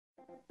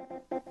Let's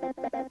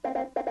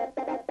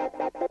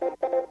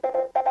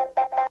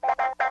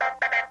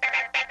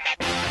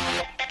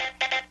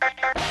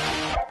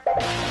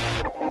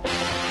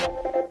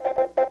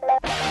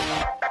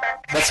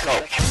go.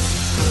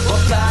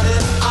 What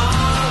planet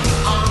are we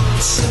on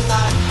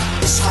tonight?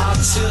 It's hard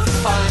to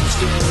find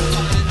you.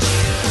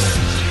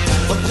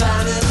 What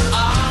planet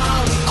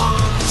are we on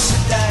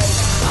today?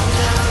 I've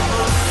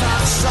never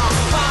felt so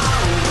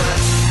far away.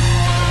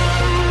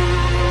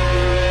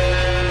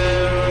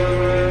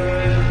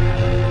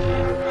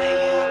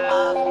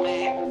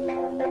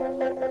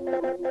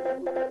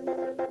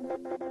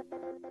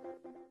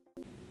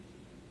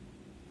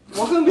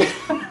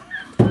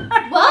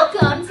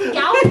 Welcome to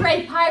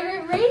Gallifrey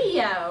Pirate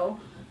Radio.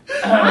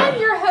 I'm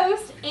your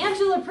host,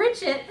 Angela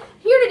Pritchett,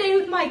 here today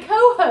with my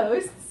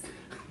co-hosts.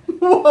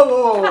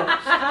 Whoa!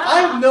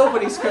 I'm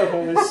nobody's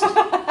co-host.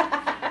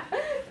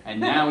 And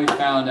now we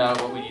found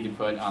out what we need to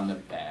put on the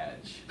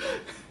badge.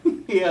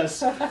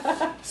 Yes.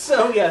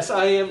 So, yes,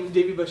 I am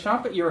Davey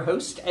Beauchamp, your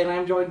host, and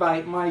I'm joined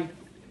by my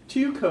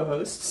two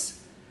co-hosts.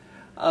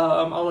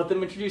 I'll let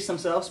them introduce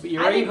themselves, but you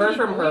already heard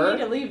from her. We need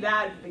to leave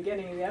that at the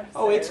beginning of the episode.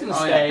 Oh, it's going to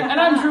stay. Yeah. And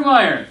I'm Drew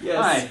Meyer.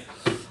 Yes.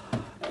 Hi.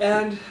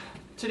 And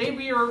today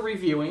we are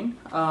reviewing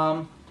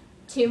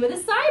Tomb of the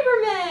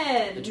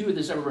Cybermen. The Tomb of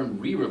the Cybermen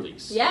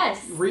re-release.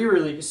 Yes.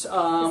 re-release.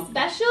 The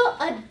special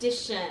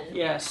edition.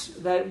 Yes,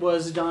 that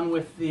was done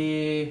with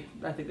the,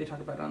 I think they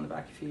talk about it on the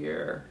back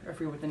here. I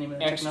forget what the name of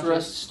the Extra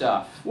technology.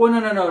 stuff. Well,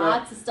 no.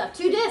 Lots of stuff.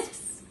 2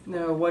 discs.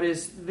 No, what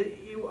is the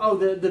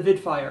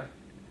VidFire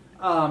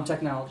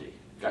technology.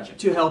 Gotcha.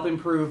 To help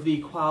improve the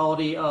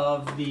quality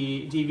of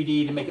the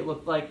DVD to make it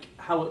look like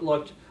how it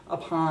looked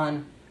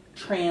upon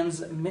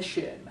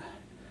transmission.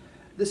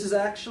 This is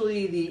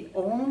actually the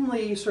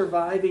only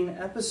surviving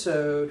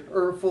episode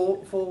or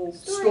full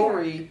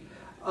story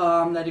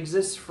that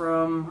exists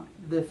from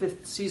the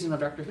 5th season of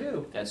Doctor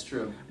Who. That's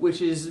true.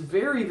 Which is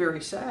very,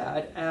 very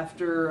sad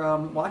after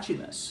watching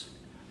this.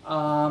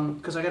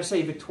 Because I gotta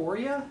say,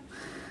 Victoria,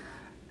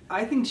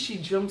 I think she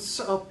jumps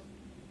up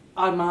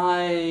on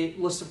my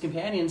list of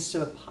companions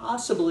to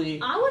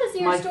possibly I want to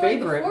see her story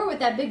favorite. before with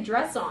that big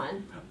dress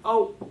on.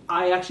 Oh,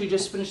 I actually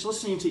just finished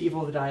listening to Evil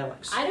of the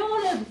Dialects. I don't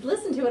want to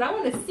listen to it. I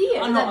want to see it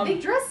with that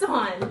big dress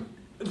on.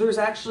 There's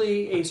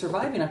actually a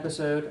surviving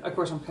episode. Of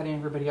course, I'm cutting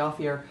everybody off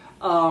here.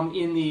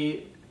 In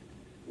the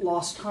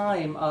Lost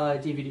Time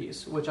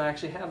DVDs, which I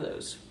actually have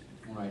those.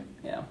 Right.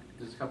 Yeah.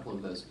 There's a couple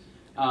of those.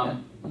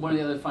 One of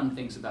the other fun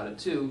things about it,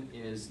 too,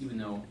 is even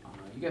though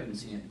you haven't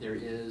seen it, there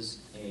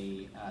is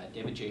a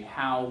David J.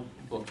 Howe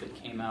book that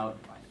came out,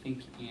 I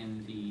think,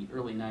 in the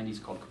early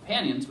 90s called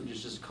Companions, which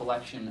is just a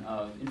collection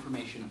of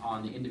information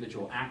on the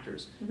individual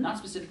actors. Mm-hmm. Not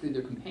specifically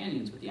their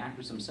companions, but the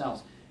actors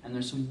themselves. And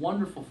there's some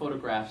wonderful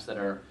photographs that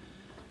are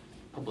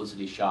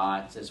publicity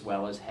shots as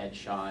well as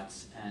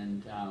headshots.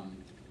 And,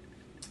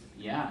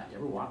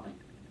 Deborah Watling.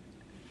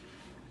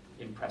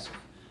 Impressive.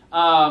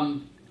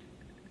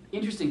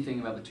 Interesting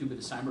thing about the Tomb of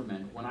the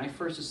Cybermen, when I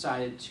first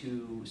decided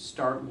to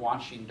start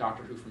watching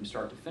Doctor Who from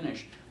start to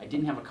finish, I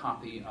didn't have a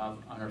copy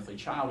of Unearthly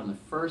Child, and the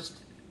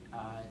first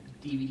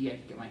DVD I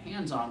could get my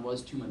hands on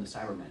was Tomb of the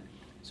Cybermen.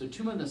 So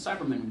Tomb of the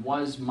Cybermen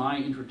was my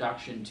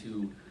reintroduction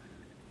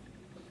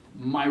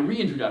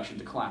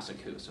to Classic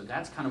Who. So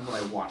that's kind of what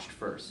I watched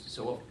first.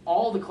 So of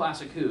all the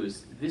Classic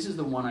Whos, this is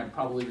the one I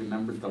probably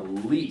remembered the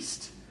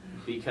least,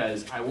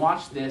 because I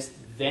watched this,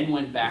 then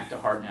went back to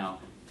Hartnell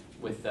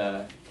with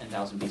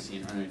 10,000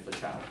 BC and Unearthly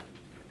Child.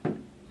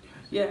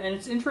 Yeah, and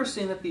it's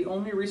interesting that the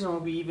only reason why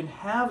we even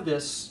have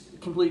this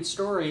complete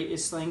story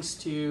is thanks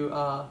to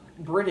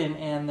Britain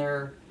and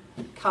their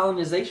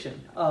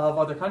colonization of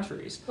other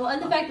countries. Well,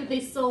 and the fact that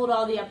they sold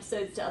all the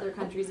episodes to other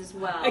countries as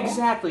well.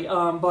 Exactly,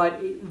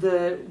 but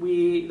the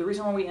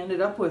reason why we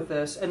ended up with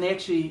this, and they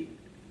actually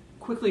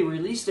quickly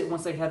released it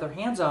once they had their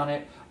hands on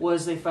it,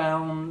 was they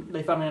found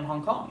it in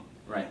Hong Kong.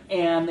 Right.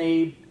 And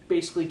they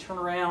basically turned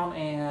around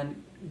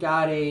and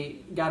got a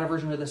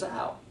version of this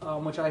out,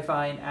 which I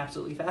find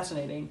absolutely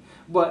fascinating.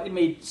 But it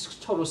made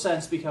total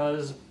sense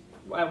because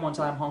at one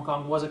time Hong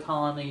Kong was a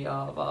colony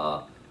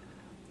of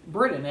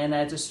Britain, and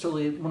that just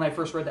totally, when I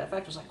first read that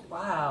fact, I was like,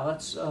 wow,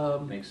 that's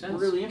makes sense.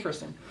 Really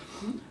interesting.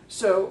 Mm-hmm.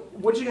 So,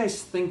 what did you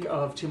guys think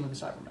of Tomb of the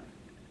Cybermen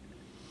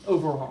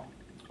overall?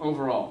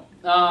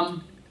 The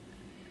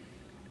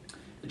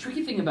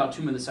tricky thing about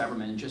Tomb of the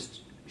Cybermen,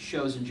 just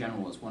shows in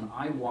general, is when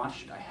I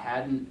watched it, I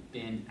hadn't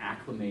been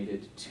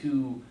acclimated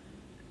to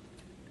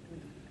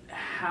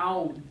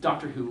how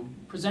Doctor Who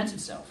presents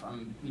itself.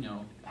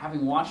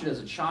 Having watched it as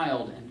a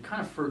child and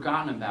kind of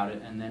forgotten about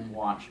it, and then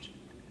watched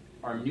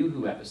our new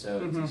Who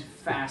episodes, these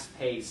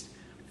fast-paced,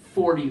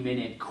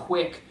 40-minute,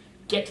 quick,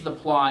 get to the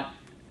plot,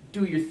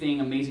 do your thing,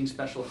 amazing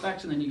special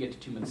effects, and then you get to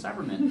Tomb of the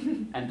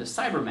Cybermen and the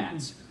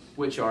Cybermats,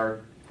 which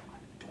are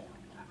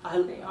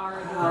They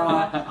are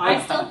adorable.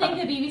 I still think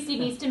the BBC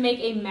needs to make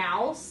a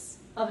mouse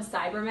of a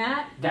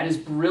Cybermat. That is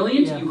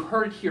brilliant. Yeah. You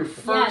heard it here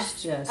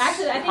first. Yes.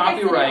 Actually, I think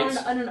Copyrights.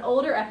 I said it on an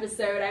older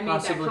episode. I made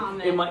Possibly. that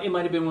comment. It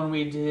might have been when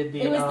we did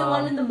the. It was the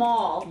one in the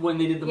mall. when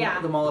they did the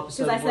mall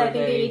episode. Because I said where I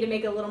think they need to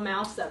make a little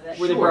mouse of it.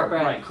 Where they Sure, brought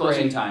back right,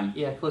 closing Craig. time.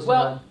 Yeah, closing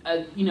Well,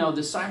 time.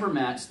 the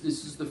Cybermats.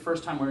 This is the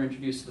first time we're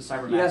introduced to the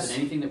Cybermats Yes. and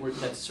anything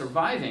that's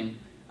surviving.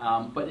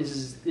 But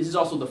this is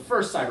also the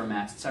first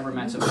Cybermats.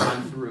 Cybermats have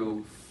gone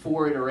through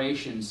 4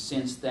 iterations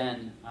since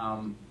then.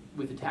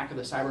 With Attack of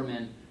the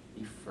Cybermen,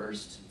 the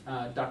first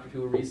Doctor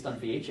Who released on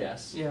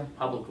VHS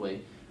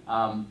publicly.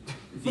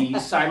 The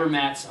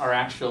Cybermats are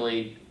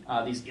actually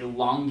these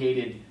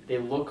elongated. They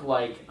look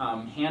like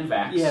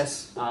handvacs.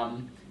 Yes.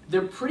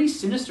 They're pretty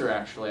sinister,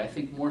 actually. I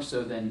think more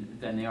so than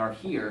they are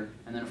here.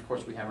 And then, of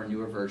course, we have our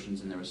newer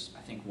versions, and there was,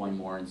 I think, one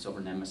more in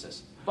Silver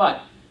Nemesis.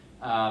 But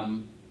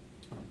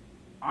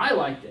I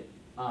liked it.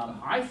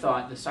 I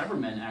thought the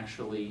Cybermen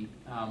actually,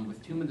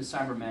 with Tomb of the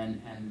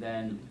Cybermen, and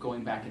then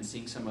going back and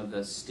seeing some of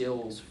the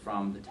stills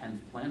from the 10th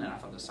Planet, I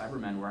thought the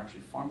Cybermen were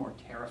actually far more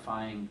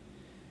terrifying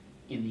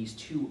in these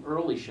 2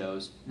 early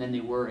shows than they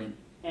were in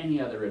any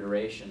other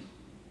iteration.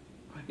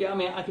 Yeah, I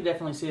mean, I could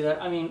definitely see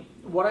that. I mean,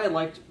 what I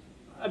liked,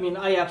 I mean,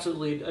 I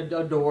absolutely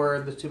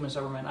adore the Tomb of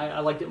Cybermen. I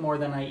liked it more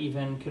than I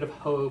even could have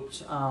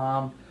hoped.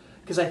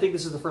 Because I think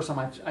this is the first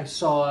time I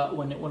saw it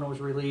when it was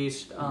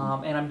released,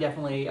 and I'm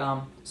definitely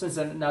since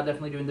then now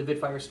definitely doing the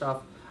vidfire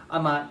stuff.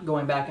 I'm not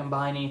going back and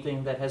buying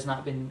anything that has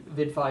not been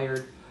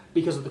vidfired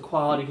because of the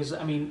quality. Because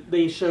I mean,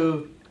 they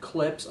show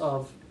clips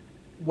of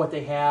what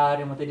they had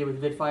and what they did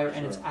with vidfire,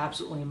 and it's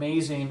absolutely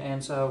amazing.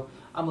 And so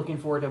I'm looking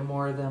forward to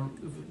more of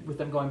them with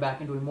them going back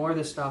and doing more of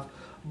this stuff.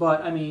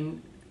 But I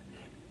mean,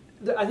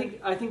 I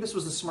think this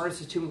was the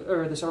smartest the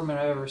Cybermen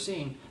I've ever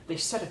seen. They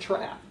set a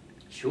trap.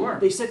 Sure.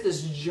 They set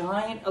this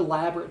giant,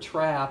 elaborate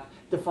trap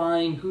to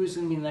find who's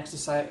going to be the next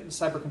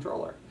cyber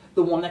controller,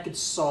 the one that could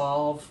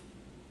solve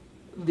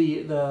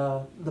the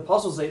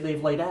puzzles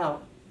they've laid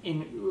out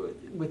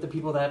with the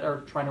people that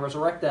are trying to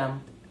resurrect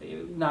them,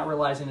 not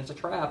realizing it's a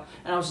trap.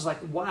 And I was just like,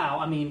 wow!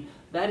 I mean,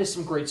 that is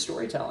some great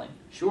storytelling.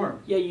 Sure.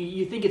 Yeah,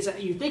 you think it's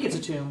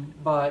a tomb,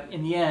 but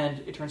in the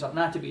end, it turns out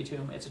not to be a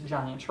tomb. It's a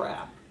giant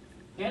trap.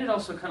 And it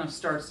also kind of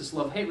starts this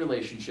love-hate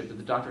relationship that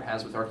the Doctor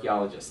has with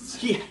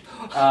archaeologists. Yeah.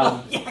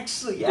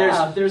 Actually,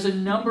 yeah. There's a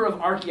number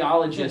of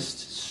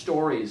archaeologist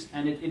stories,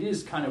 and it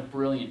is kind of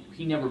brilliant.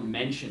 He never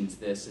mentions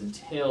this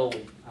until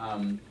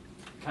kind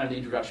of the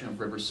introduction of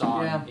River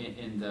Song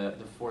in the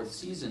 4th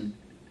season,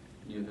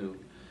 New Who.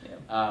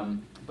 Yeah.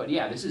 But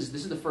yeah, this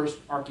is the first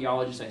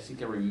archaeologist I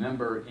think I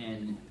remember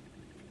in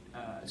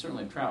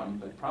certainly of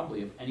Troughton, but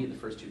probably of any of the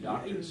first 2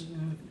 Doctors.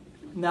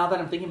 Now that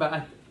I'm thinking about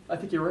it, I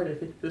think you're right. I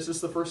think this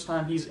is the first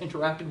time he's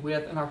interacted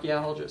with an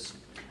archaeologist.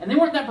 And they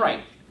weren't that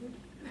bright,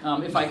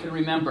 if I can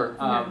remember.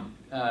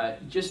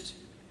 Just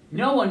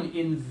no one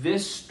in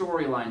this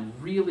storyline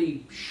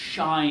really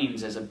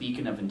shines as a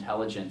beacon of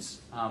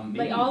intelligence.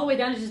 Like all the way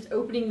down to just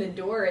opening the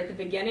door at the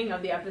beginning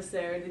of the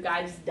episode, the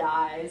guy just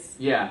dies.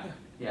 Yeah.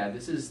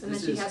 This is. And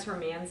then she has her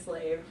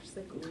manslave. She's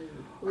like,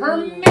 ooh. Her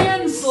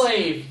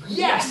manslave.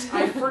 Yes,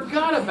 I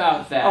forgot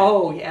about that.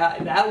 Oh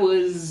yeah, that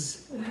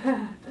was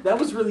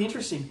really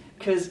interesting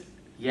because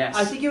yes,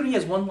 I think he only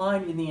has one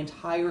line in the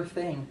entire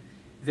thing.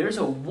 There's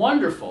a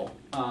wonderful,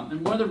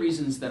 and one of the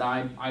reasons that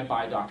I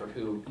buy Doctor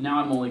Who,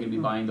 now I'm only going to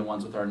be buying the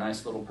ones with our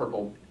nice little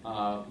purple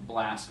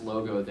blast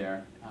logo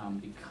there,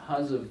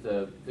 because of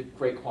the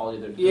great quality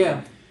of their film.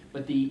 Yeah.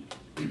 But the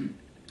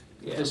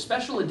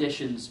special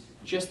editions,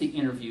 just the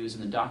interviews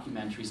and the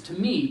documentaries, to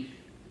me,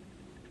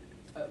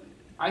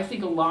 I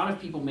think a lot of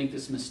people make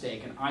this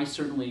mistake, and I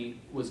certainly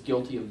was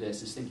guilty of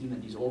this, is thinking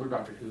that these older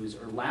Doctor Whos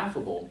are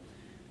laughable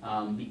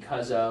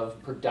because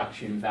of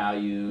production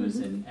values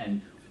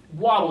and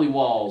wobbly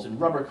walls and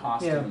rubber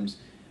costumes.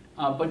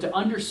 But to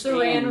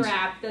understand... Saran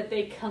wrap that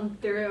they come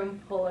through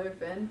and pull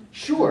open.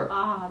 Sure.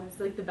 That's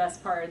like the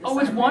best part of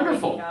the it's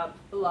wonderful. Makeup.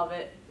 I love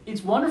it.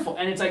 It's wonderful,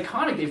 and it's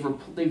iconic.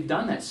 They've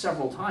done that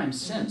several times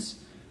since.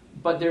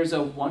 But there's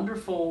a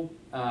wonderful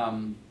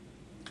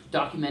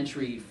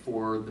documentary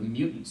for the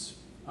mutants,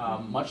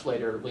 much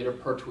later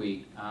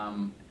Pertwee,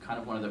 kind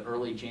of one of the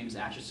early James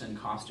Acheson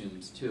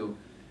costumes too,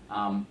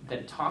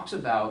 that talks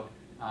about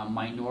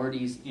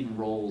minorities in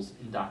roles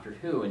in Doctor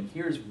Who. And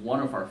here's one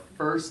of our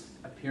first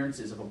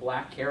appearances of a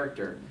black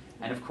character,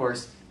 and of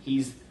course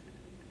he's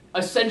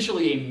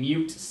essentially a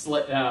mute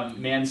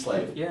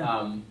manslave.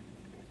 Yeah.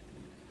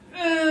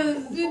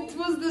 It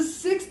was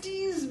the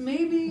 60s,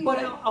 maybe? But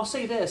I'll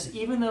say this,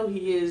 even though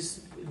he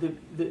is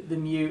the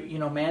mute,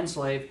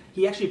 manslave,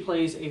 he actually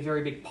plays a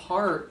very big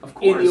part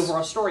in the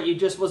overall story. It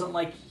just wasn't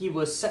like he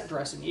was set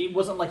dressing. It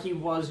wasn't like he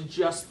was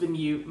just the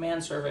mute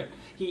manservant.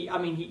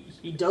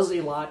 He does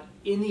a lot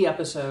in the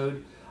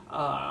episode,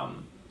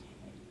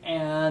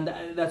 and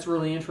that's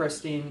really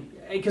interesting.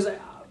 Because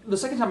the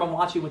second time I'm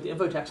watching with the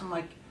infotext, I'm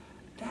like,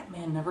 that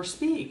man never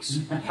speaks.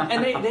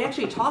 And they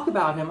actually talk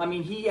about him. I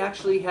mean, he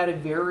actually had a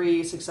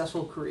very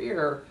successful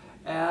career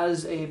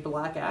as a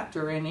black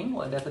actor in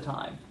England at the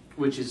time.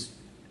 Which is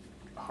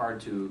hard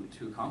to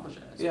accomplish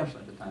it, Yeah.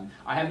 especially at the time.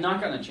 I have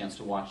not gotten a chance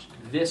to watch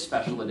this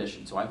special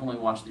edition, so I've only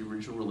watched the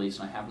original release,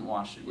 and I haven't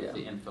watched it with Yeah.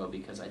 the info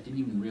because I didn't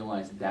even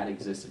realize that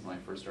existed when I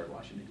first started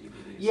watching the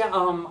DVDs.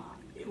 Yeah,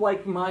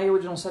 like my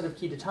original set of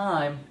Key to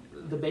Time,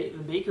 the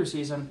Baker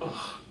season,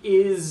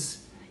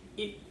 isn't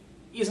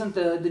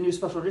the new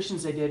special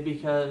editions they did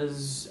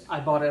because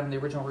I bought it on the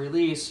original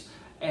release,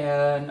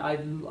 and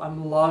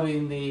I'm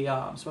loving the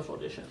special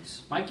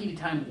editions. My Key to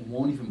Time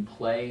won't even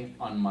play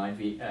on my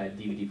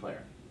DVD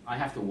player. I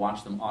have to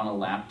watch them on a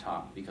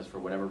laptop because for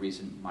whatever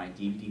reason my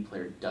DVD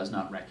player does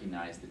not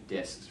recognize the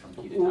discs from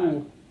Key to Time.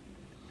 Ooh.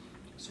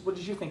 So what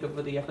did you think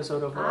of the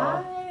episode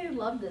overall? I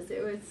love this.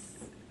 It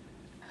was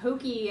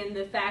hokey in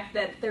the fact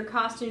that their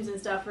costumes and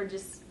stuff are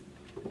just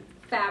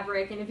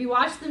fabric, and if you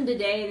watch them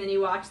today and then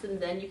you watch them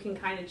then, you can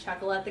kind of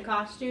chuckle at the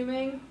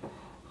costuming,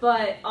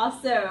 but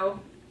also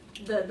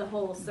the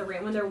whole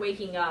surreal when they're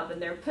waking up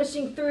and they're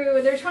pushing through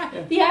and they're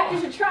trying. The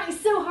actors are trying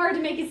so hard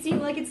to make it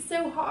seem like it's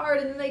so hard,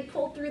 and then they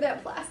pull through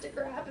that plastic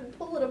wrap and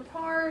pull it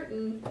apart,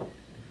 and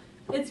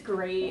it's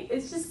great.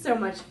 It's just so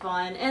much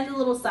fun, and the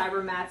little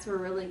Cybermats were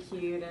really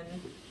cute,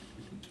 and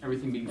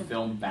Everything being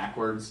filmed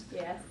backwards.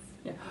 yes.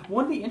 Yeah.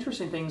 One of the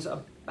interesting things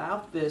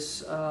about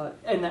this,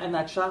 and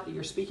that shot that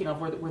you're speaking of,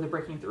 where they're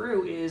breaking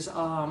through, is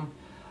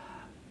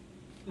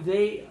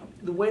the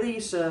way they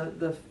used to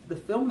the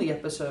film the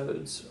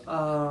episodes.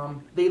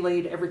 They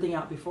laid everything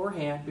out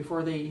beforehand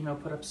before they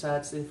put up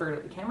sets. They figured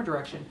out the camera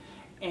direction,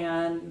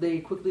 and they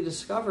quickly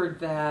discovered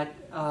that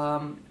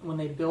when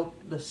they built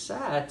the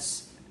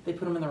sets, they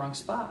put them in the wrong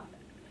spot.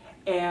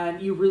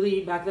 And you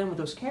really, back then with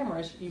those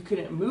cameras, you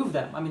couldn't move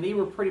them. I mean, they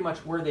were pretty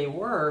much where they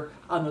were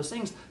on those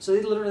things. So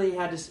they literally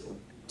had to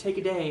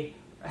take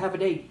have a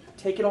day,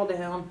 take it all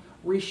down,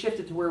 reshift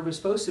it to where it was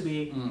supposed to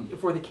be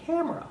for the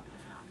camera.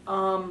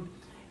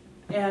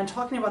 And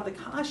talking about the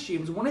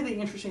costumes, one of the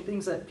interesting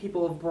things that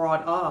people have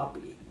brought up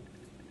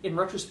in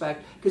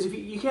retrospect, because if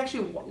you can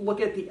actually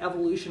look at the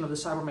evolution of the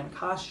Cybermen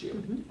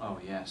costume. Oh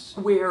yes.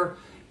 Where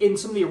in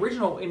some of the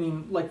original,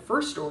 like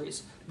first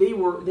stories, they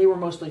were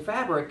mostly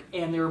fabric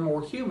and they were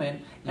more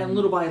human, and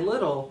little by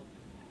little,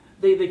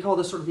 they call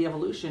this sort of the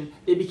evolution.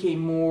 They became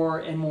more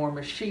and more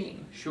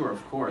machine. Sure,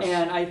 of course.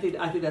 And I think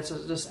that's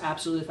just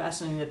absolutely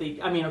fascinating that they.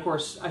 I mean, of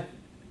course,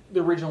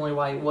 originally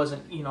why it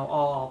wasn't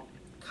all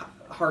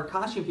hard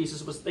costume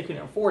pieces was they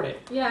couldn't afford it.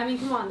 Yeah, I mean,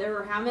 come on, there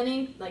were how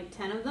many? Like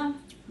 10 of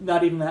them?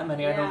 Not even that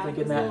many, I don't Yeah, think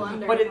it in was a little that.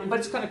 under But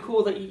it's kind of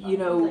cool that like you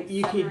 7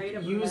 or could 8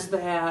 of them use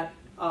then.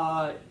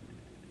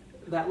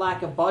 that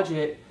lack of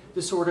budget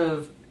to sort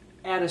of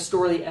add a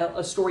story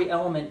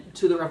element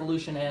to the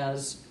revolution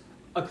as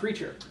a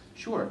creature.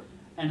 Sure.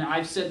 And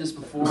I've said this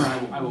before,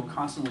 and I will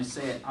constantly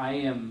say it. I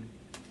am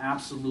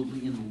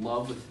absolutely in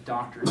love with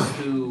Doctor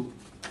Who.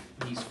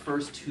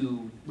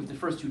 With the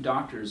first two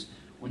Doctors,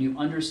 when you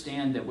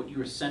understand that what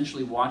you're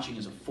essentially watching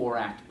is a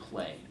 4-act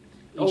play.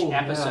 Each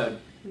episode,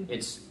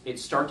 it's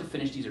start to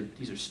finish.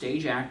 These are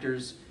stage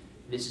actors.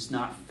 This is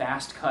not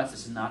fast cuts.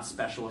 This is not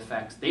special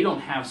effects. They don't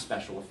have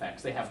special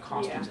effects. They have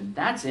costumes, and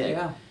that's it.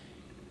 Yeah.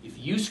 If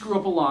you screw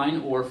up a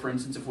line, or for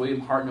instance, if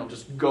William Hartnell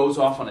just goes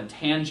off on a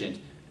tangent,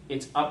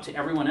 it's up to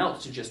everyone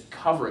else to just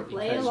cover it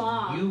Play because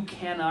along. you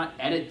cannot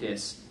edit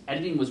this.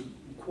 Editing was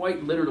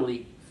quite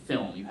literally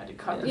film. You had to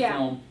cut the Yeah.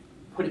 film,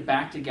 put it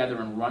back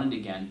together, and run it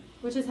again.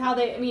 Which is how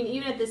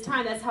even at this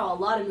time, that's how a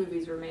lot of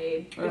movies were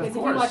made. Yeah, Because of if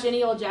you course. watch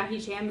any old Jackie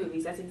Chan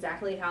movies, that's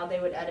exactly how they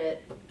would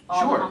edit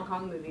all Sure. the Hong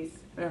Kong movies.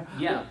 Yeah.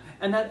 Yeah.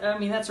 And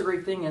that's a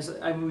great thing.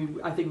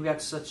 I think we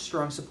got such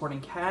strong supporting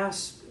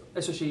cast,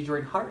 especially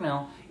during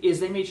Hartnell. Is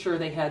they made sure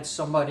they had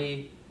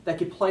somebody that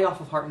could play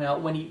off of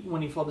Hartnell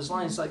when he filled his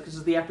lines. Like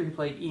because the actor who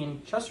played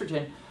Ian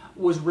Chesterton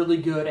was really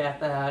good at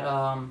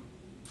that.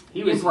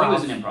 He was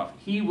improv. an improv.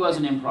 He was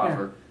an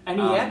improver. And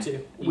he had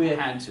to.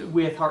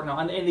 With Hartnell.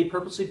 And they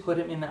purposely put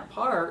him in that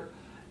part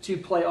to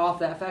play off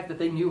that fact that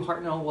they knew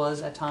Hartnell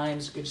was at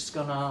times just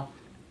going to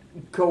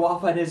go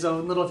off on his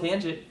own little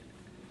tangent.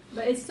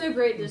 But it's so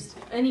great, just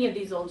any of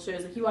these old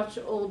shows. Like you watch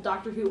old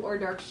Doctor Who or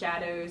Dark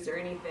Shadows or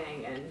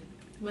anything, and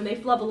when they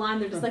flub a line,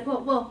 they're just like,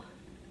 well,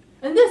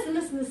 and this, and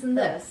this, and this, and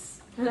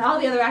this. And all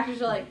the other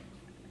actors are like,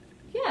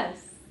 yes.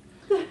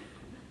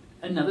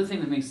 Another thing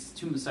that makes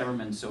Tomb of the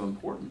Cybermen so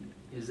important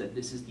is that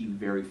this is the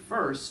very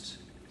first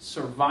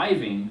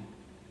surviving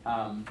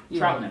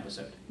Troughton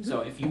episode.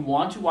 So if you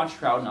want to watch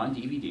Troughton on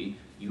DVD,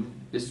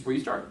 this is where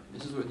you start.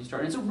 This is where you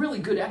start. And it's a really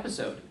good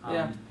episode.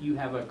 You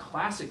have a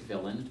classic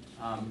villain,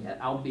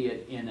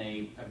 albeit in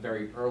a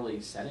very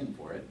early setting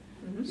for it.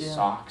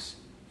 Socks,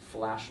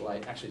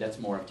 flashlight. Actually, that's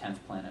more of 10th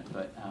Planet,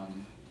 but...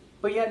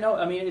 But yeah, no,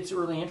 I mean, it's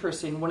really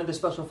interesting. One of the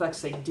special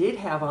effects they did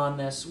have on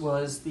this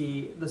was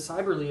the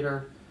cyber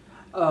leader.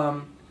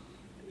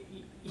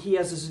 He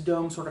has this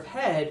dome sort of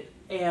head,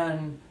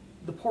 and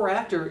the poor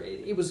actor,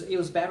 it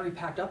was battery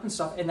packed up and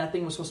stuff, and that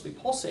thing was supposed to be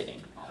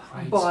pulsating.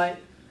 Right. But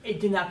it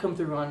did not come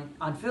through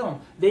on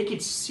film. They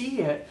could see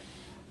it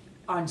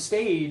on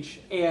stage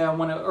and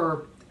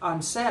or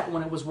on set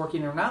when it was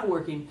working or not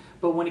working,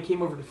 but when it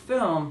came over to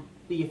film,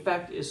 the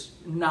effect is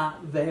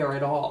not there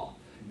at all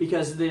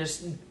because they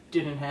just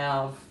didn't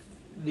have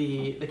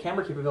the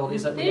camera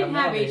capabilities that They we have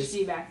didn't have nowadays.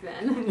 HD back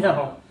then.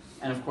 No.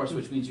 And of course,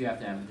 which means you have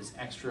to have this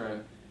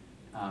extra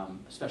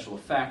special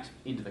effect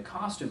into the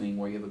costuming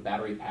where you have a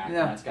battery pack,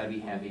 Yeah. and that's got to be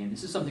heavy. And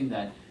this is something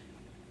that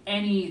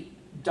any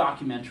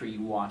documentary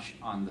you watch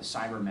on the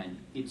Cybermen,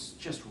 it's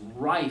just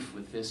rife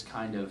with this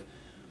kind of,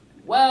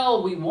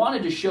 well, we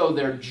wanted to show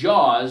their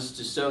jaws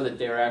to show that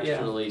they're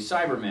actually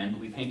Cybermen.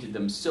 We painted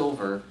them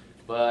silver,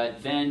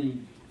 but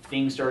then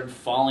things started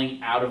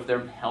falling out of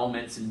their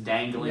helmets and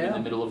dangling in the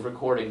middle of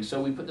recording.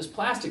 So we put this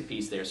plastic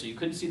piece there so you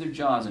couldn't see their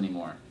jaws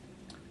anymore.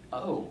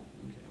 Oh,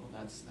 okay, well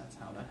that's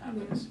how that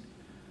happens.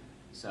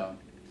 So,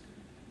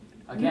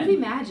 again, Movie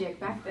magic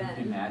back then.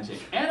 movie magic.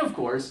 And of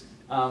course,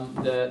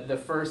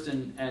 the first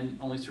and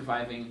only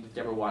surviving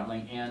Deborah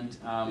Watling and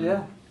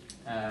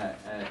are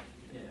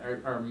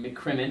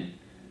McCrimmon.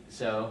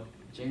 So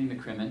Jamie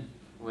McCrimmon,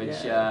 which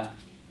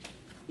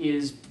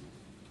is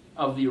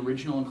of the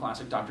original and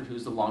classic Doctor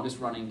Who's the longest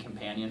running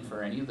companion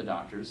for any of the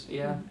Doctors.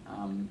 Yeah.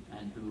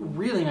 And who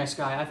Really nice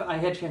guy. I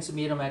had a chance to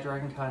meet him at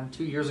DragonCon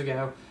 2 years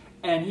ago,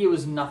 and he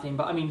was nothing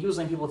but, I mean, he was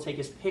letting people take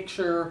his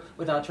picture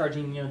without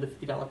charging, the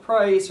 $50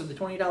 price or the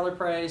 $20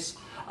 price.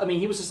 I mean,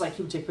 he was just like,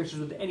 he would take pictures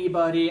with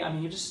anybody. I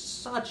mean, he's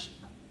just such,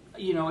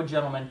 a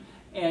gentleman,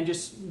 and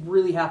just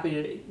really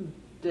happy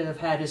to have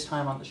had his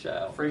time on the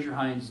show. Fraser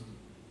Hines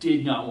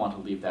did not want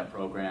to leave that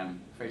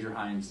program. Fraser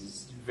Hines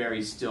is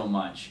very still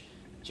much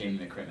Jamie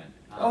McCrimmon.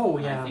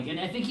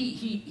 I think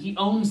he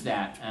owns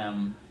that,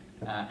 and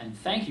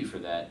thank you for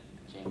that,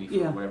 Jamie,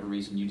 for whatever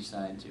reason you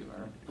decided to,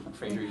 or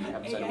Fraser, you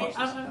have decided to watch this.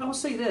 I will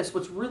say this,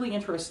 what's really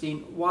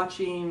interesting,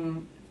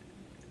 watching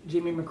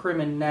Jamie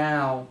McCrimmon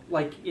now,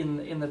 like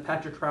in the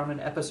Patrick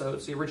Troughton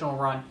episodes, the original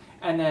run,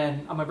 and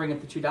then I'm going to bring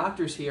up the two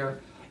Doctors here,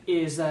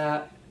 is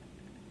that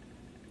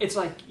it's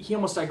like he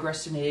almost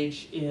digressed in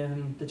age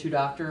in the two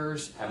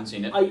Doctors. Haven't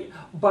seen it.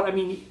 But I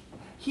mean,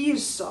 he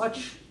is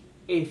such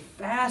a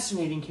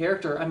fascinating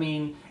character. I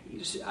mean,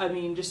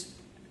 just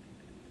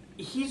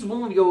he's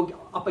willing to go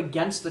up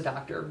against the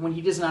Doctor when he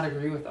does not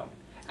agree with him,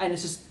 and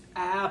it's just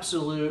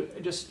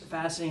just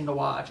fascinating to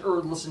watch or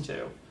listen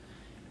to.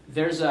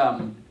 There's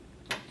kind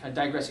of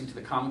digressing to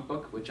the comic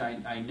book, which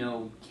I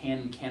know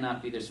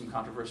cannot be. There's some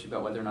controversy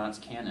about whether or not it's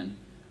canon.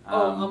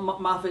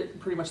 Moffat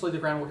pretty much laid the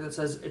groundwork that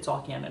says it's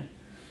all canon.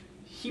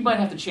 He might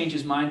have to change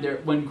his mind there.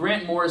 When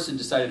Grant Morrison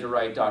decided to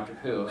write Doctor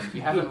Who, if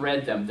you haven't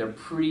read them, they're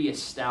pretty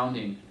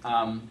astounding.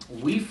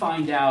 We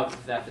find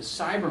out that the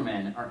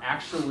Cybermen are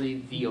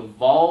actually the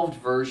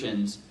evolved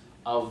versions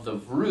of the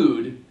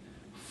Vrood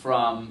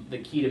from the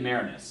Key to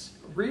Marinus.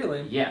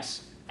 Really?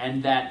 Yes.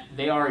 And that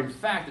they are, in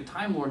fact, the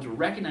Time Lords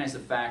recognize the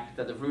fact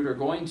that the Vrood are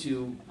going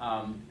to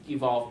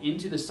evolve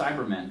into the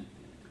Cybermen,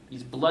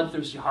 these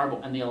bloodthirsty,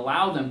 horrible, and they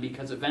allow them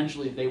because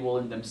eventually they will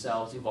in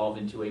themselves evolve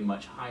into a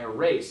much higher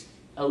race,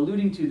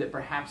 alluding to that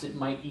perhaps it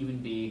might even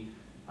be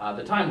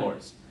the Time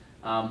Lords.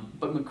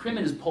 But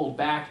McCrimmon is pulled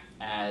back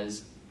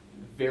as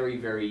very,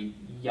 very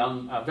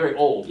young, very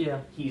old.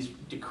 Yeah. He's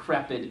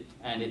decrepit,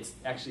 and it's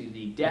actually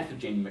the death of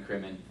Jamie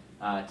McCrimmon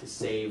to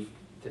save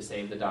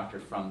the Doctor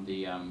from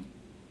the.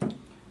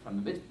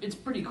 It's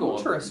pretty cool.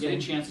 Interesting. Get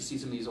a chance to see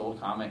some of these old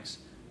comics.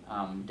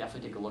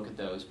 Definitely take a look at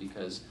those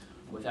because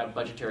without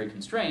budgetary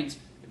constraints,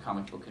 the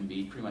comic book can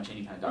be pretty much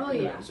any kind of Doctor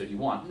Who episode you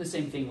want. And the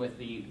same thing with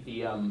the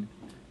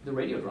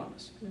radio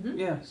dramas. Mm-hmm.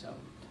 Yeah.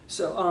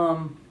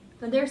 So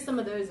but there's some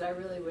of those that I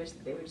really wish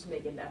that they would just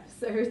make into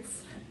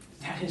episodes.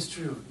 That is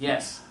true.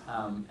 Yes.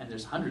 And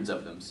there's hundreds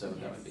of them, so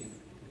that would be.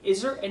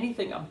 Is there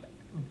anything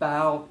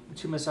about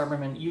Tomb of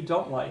Cybermen you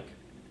don't like?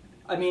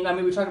 I mean,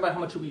 we talked about how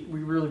much we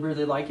really,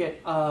 really like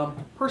it.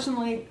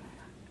 Personally,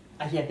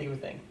 I can't think of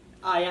a thing.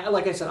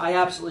 Like I said, I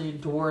absolutely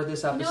adore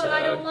this episode. You know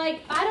what I don't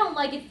like? I don't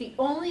like it's the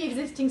only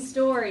existing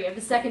story of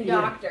the second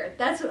Doctor.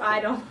 That's what I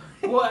don't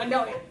like. Well,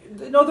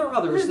 no, there are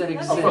others that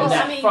exist.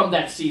 From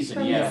that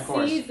season, of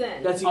course.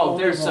 Season. That's the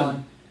only there's one.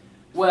 some.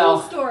 Well,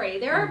 full story.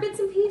 There are bits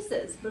and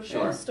pieces, but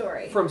full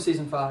story. From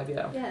season 5,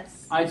 yeah.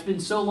 Yes. It's been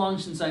so long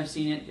since I've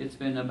seen it. It's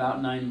been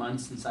about 9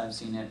 months since I've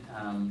seen it,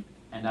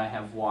 and I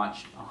have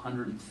watched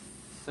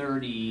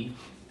 130.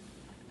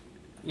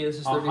 Yeah, this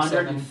is 37.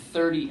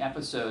 130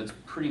 episodes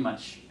pretty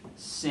much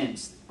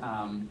since.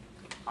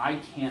 I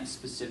can't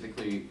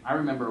specifically. I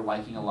remember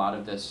liking a lot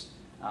of this,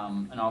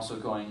 and also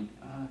going.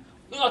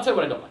 I'll tell you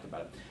what I don't like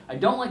about it. I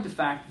don't like the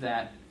fact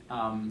that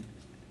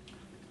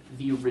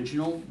the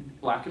original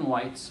black and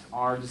whites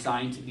are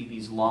designed to be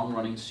these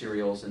long-running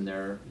serials, and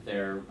they're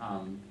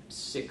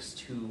 6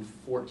 to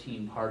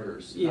 14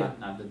 parters. Yeah.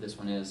 Not that this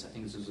one is. I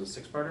think this was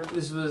a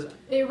 6-parter.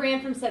 It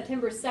ran from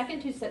September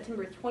 2nd to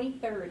September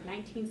 23rd,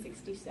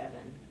 1967.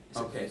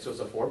 Okay, so it's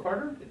a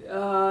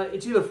 4-parter?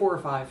 It's either 4 or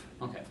 5.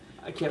 Okay.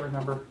 I can't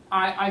remember.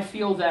 I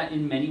feel that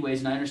in many ways,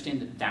 and I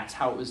understand that that's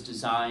how it was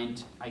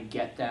designed. I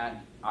get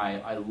that.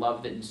 I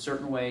loved it in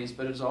certain ways,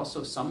 but it's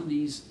also some of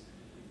these,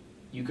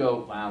 you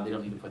go, wow, they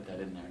don't need to put that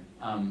in there.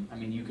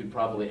 You could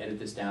probably edit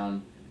this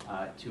down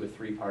to a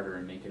 3-parter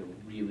and make it a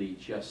really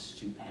just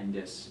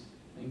stupendous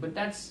thing. But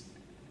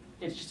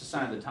it's just a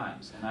sign of the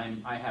times,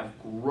 and I have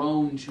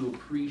grown to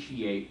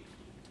appreciate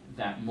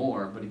that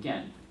more. But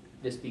again,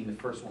 this being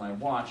the first one I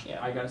watched,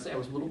 Yeah. I gotta say I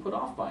was a little put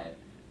off by it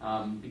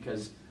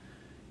because,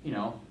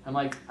 I'm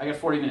like, I got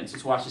 40 minutes.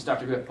 Let's watch this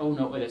Doctor Who. Oh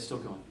no, wait, it's still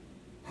going.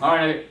 All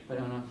right, but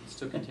oh no, it's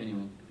still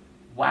continuing.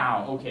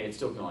 Wow, okay, it's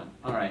still going.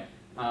 All right,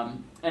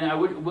 and I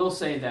will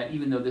say that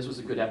even though this was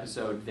a good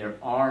episode, there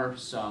are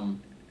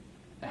some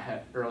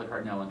early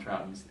Hartnell and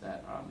Troutons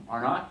that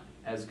are not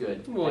as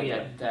good. Well,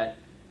 yeah. That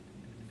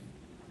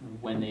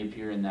when they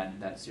appear in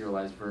that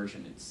serialized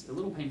version, it's a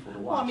little painful to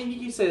watch. Well, I mean, you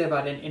can say that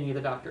about any of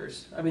the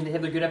Doctors. I mean, they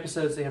have their good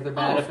episodes, they have their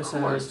bad of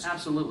episodes. course,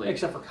 absolutely.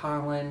 Except for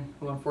Colin,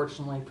 who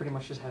unfortunately pretty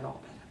much just had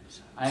all bad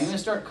episodes. I'm going to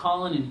start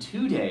calling in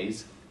 2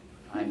 days.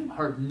 I've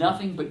heard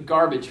nothing but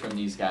garbage from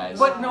these guys.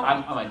 But no,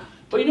 I'm like,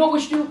 but you know what we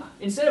should do?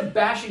 Instead of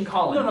bashing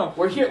Colin, No.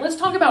 we're here. Let's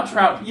talk about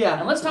Troughton. Yeah.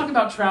 And let's talk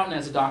about Troughton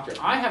as a doctor.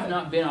 I have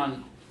not been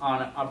on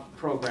a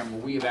program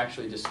where we have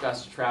actually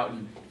discussed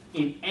Troughton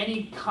in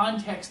any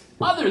context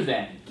other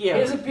than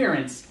his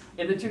appearance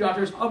in The Two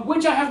Doctors, of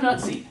which I have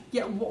not seen.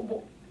 Yeah,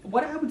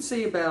 what I would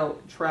say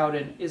about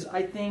Troughton is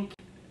I think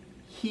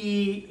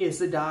he is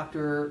the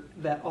doctor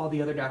that all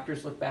the other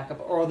doctors look back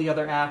up, or all the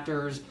other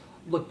actors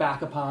look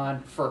back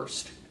upon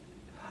first.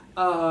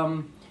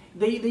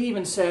 They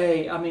even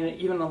say, I mean,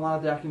 even a lot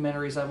of the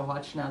documentaries I've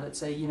watched now that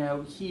say,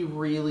 he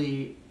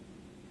really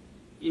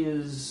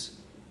is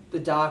the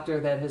doctor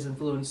that has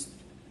influenced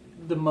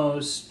the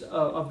most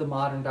of the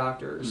modern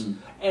doctors.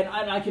 And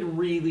I can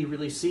really,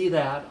 really see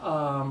that.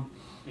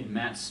 In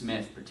Matt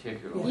Smith,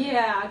 particularly.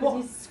 Yeah,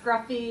 because he's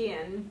scruffy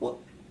and... Well,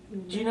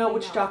 do you know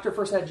which doctor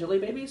first had jelly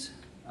babies?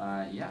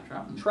 Yeah,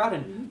 Troughton.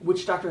 Troughton.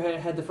 Which doctor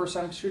had the first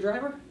sonic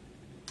screwdriver?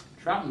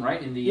 Troughton,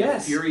 right? In the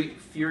Yes.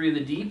 Fury of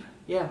the Deep.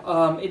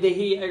 Yeah.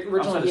 He originally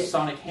Also had a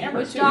sonic hammer,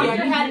 Which too.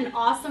 doctor had an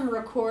awesome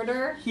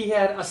recorder? He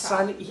had a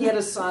sonic. He had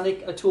a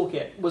sonic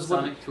toolkit.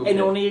 Toolkit.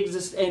 And only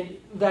exists. And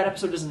that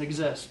episode doesn't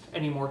exist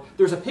anymore.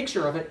 There's a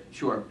picture of it.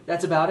 Sure.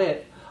 That's about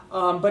it.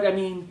 But I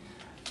mean,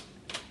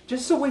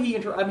 just the way he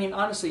I mean,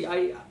 honestly,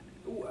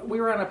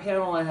 we were on a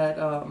panel at,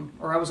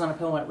 or I was on a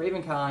panel at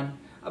RavenCon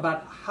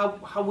about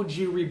how would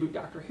you reboot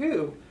Doctor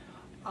Who,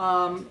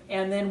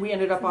 and then we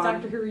ended up on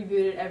Doctor Who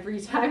rebooted every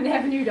time they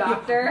have a new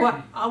doctor. Yeah,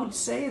 but I would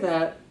say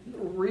that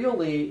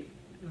really,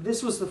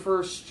 this was the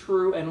first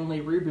true and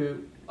only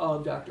reboot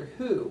of Doctor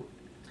Who,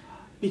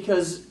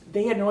 because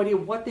they had no idea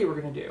what they were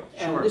going to do,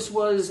 and Sure. this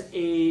was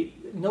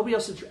nobody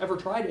else had ever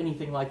tried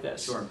anything like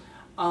this. Sure.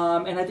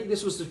 And I think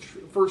this was the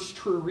first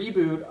true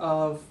reboot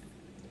of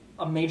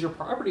a major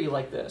property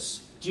like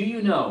this. Do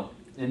you know,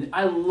 and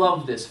I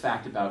love this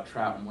fact about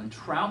Troughton, when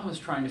Troughton was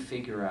trying to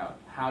figure out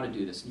how to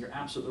do this, and you're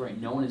absolutely right,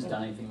 no one has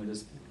done anything with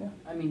this. Yeah.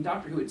 I mean,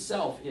 Doctor Who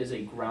itself is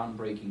a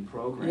groundbreaking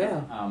program.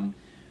 Yeah.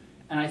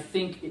 And I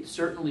think it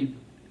certainly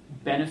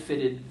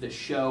benefited the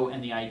show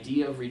and the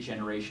idea of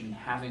regeneration,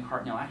 having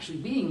Hartnell actually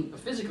being a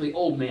physically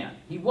old man.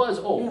 He was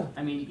old. Yeah.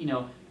 I mean,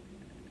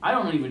 I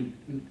don't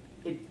even...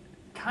 It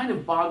kind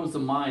of boggles the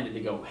mind that they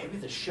go, hey,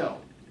 with a show,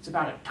 it's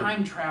about a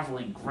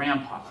time-traveling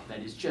grandpa that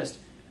is just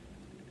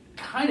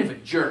kind of a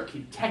jerk.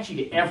 He's tetchy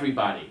to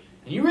everybody.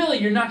 And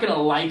you're not going to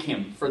like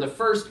him for the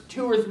first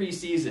 2 or 3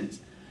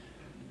 seasons.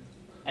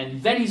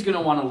 And then he's going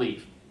to want to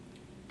leave.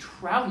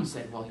 Troughton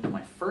said, well,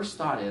 my first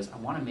thought is I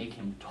want to make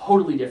him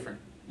totally different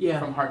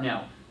from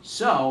Hartnell.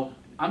 So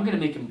I'm going to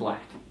make him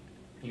black.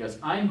 He goes,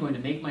 I'm going to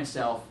make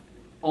myself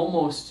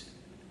almost...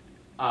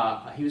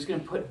 he was going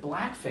to put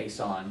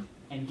blackface on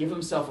and give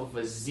himself a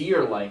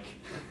vizier-like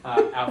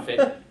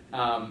outfit.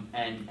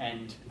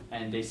 And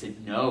they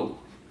said, no.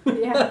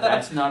 Yeah.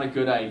 That's not a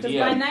good Because idea.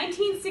 by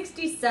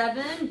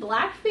 1967,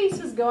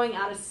 blackface was going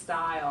out of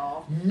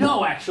style.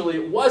 No, actually,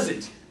 it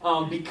wasn't.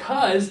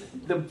 Because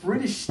the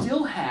British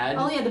still had...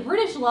 Oh, yeah, the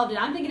British loved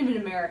it. I'm thinking of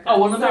in America. Oh,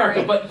 well, in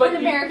America, Sorry. but From an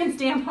American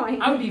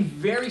standpoint. I would be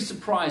very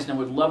surprised, and I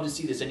would love to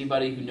see this.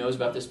 Anybody who knows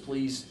about this,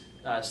 please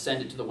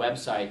send it to the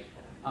website.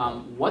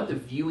 What the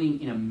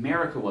viewing in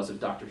America was of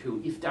Doctor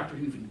Who, if Doctor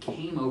Who even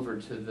came over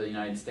to the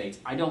United States.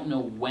 I don't know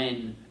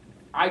when.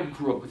 I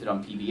grew up with it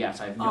on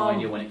PBS. I have no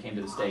idea when it came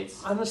to the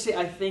States. Honestly,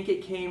 I think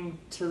it came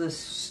to the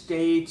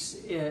States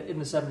in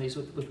the 70s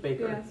with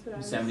Baker. Yeah, that's what I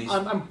was-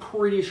 70s. I'm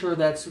pretty sure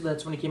that's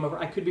when it came over.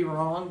 I could be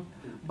wrong,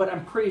 but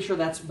I'm pretty sure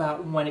that's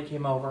about when it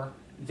came over.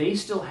 They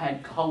still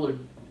had color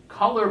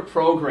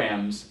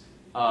programs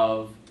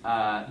of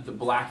the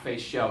blackface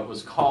show. It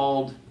was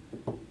called...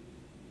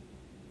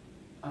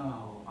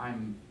 Oh,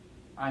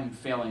 I'm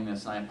failing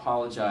this, and I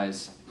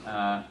apologize.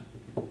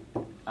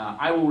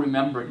 I will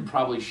remember it and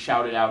probably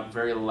shout it out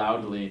very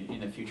loudly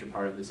in a future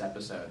part of this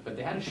episode. But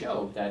they had a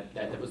show that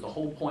was the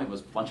whole point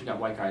was a bunch of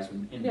white guys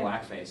in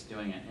blackface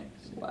doing it.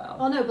 Wow.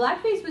 Well, no,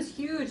 blackface was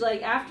huge.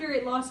 Like, after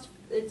it lost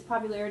its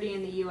popularity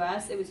in the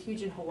U.S., it was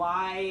huge in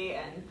Hawaii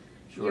and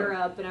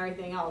Europe and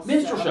everything else.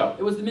 Minstrel show.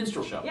 It was the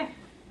minstrel show. Yeah.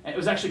 And it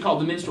was actually called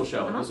the minstrel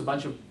show. Uh-huh. It was a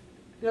bunch of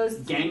Those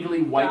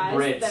gangly white guys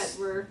Brits that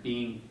were...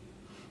 being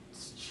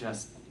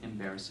just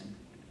embarrassing.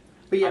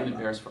 But yeah, I'm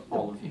embarrassed for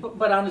all of you.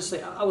 But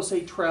honestly, I will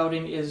say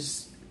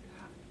Troughton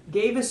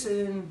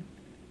Davison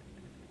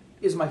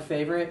is my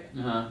favorite.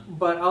 Uh-huh.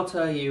 But I'll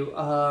tell you,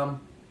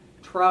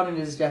 Troughton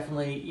is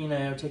definitely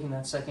taking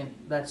that second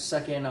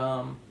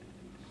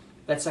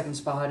that second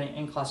spot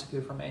in Classic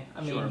Who for me.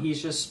 I mean, Sure.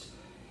 he's just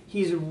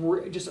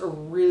a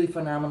really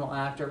phenomenal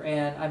actor,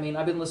 and I mean,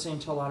 I've been listening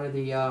to a lot of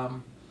the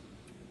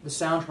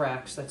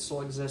soundtracks that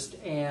still exist,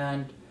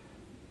 and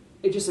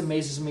it just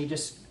amazes me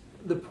just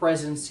the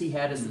presence he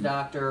had as the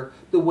Doctor,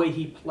 the way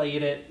he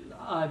played it.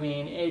 I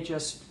mean, it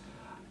just,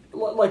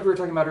 like we were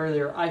talking about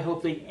earlier, I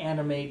hope they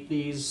animate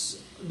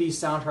these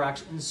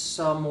soundtracks in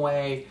some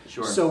way,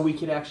 Sure. so we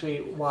could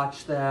actually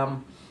watch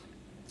them.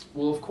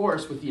 Well, of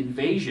course, with The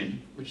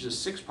Invasion, which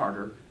is a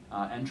 6-parter,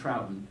 and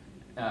Troughton,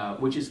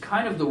 which is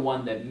kind of the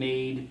one that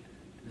made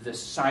the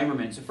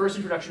Cybermen. It's the first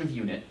introduction of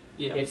Unit.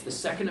 Yeah. It's the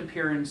second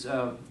appearance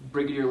of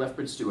Brigadier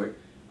Lethbridge Stewart.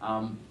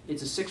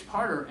 It's a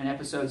 6-parter, and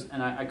episodes,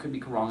 and I could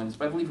be wrong on this,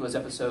 but I believe it was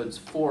episodes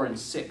 4 and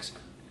 6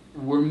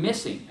 were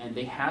missing, and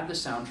they had the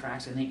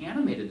soundtracks, and they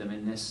animated them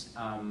in this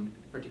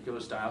particular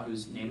style,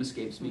 whose name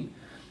escapes me.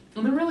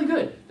 And they're really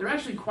good. They're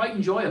actually quite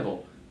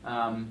enjoyable.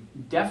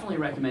 Definitely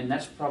recommend.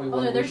 That's probably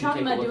one They're we should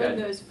talking take a about look doing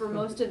at. those for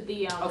most of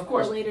the Of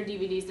course. later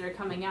DVDs that are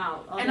coming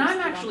out. And I'm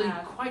actually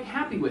quite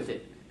happy with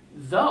it.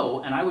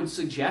 Though, and I would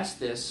suggest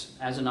this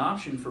as an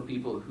option for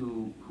people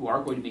who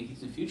are going to make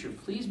these in the future,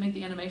 please make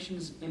the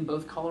animations in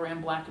both color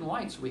and black and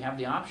white, so we have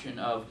the option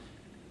of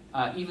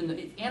even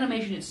the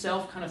animation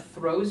itself kind of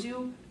throws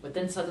you, but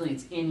then suddenly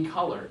it's in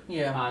color.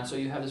 Yeah. So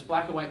you have this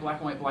black and white, black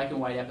and white, black and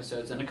white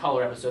episodes, and a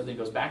color episode, then it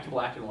goes back to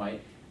black and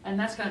white, and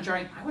that's kind of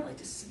jarring. I would like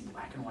to see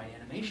black and white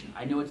animation.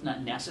 I know it's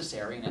not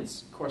necessary, and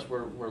it's, of course,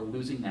 we're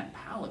losing that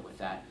palette with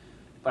that,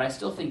 but I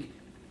still think,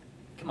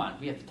 come on,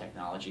 we have the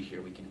technology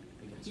here. We can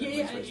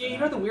certainly switch that You out.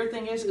 know the weird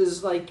thing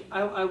is like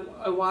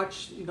I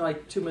watch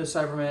like Tomb of the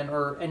Cybermen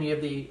or any of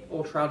the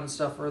old Troughton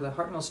stuff or the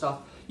Hartnell stuff.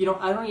 You know,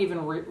 I don't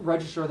even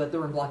register that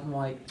they're in black and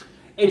white.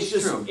 It's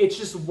true. It's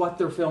just what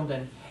they're filmed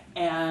in,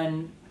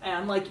 and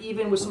like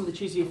even with some of the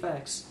cheesy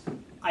effects,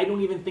 I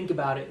don't even think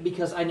about it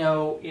because I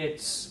know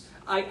it's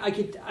I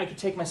could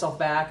take myself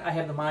back. I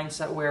have the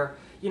mindset where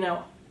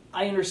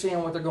I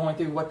understand what they're going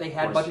through, what they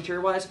had budgetary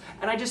wise,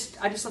 and I just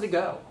let it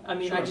go. I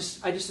mean, Sure.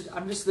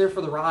 I'm just there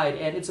for the ride,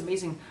 and it's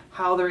amazing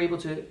how they're able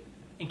to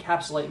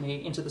encapsulate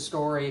me into the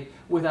story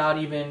without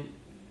even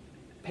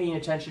paying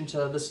attention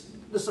to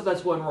the stuff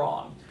that's going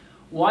wrong.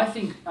 Well, I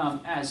think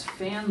as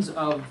fans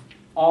of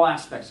all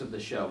aspects of the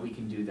show, we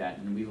can do that,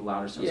 and we've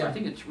allowed ourselves. Yeah. So I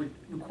think it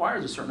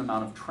requires a certain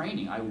amount of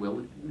training. I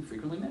will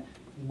frequently admit.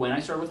 When I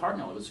started with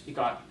Hartnell, it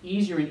got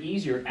easier and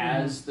easier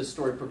as the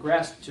story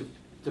progressed to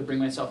bring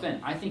myself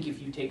in. I think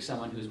if you take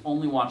someone who's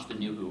only watched the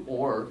new Who,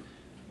 or,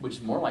 which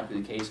is more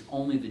likely the case,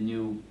 only the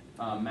new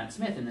Matt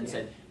Smith, and then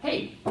said,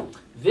 hey,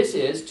 this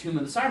is Tomb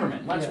of the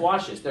Cybermen, let's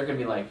watch this, they're going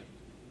to be like,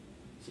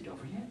 is it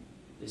over yet?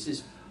 This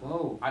is,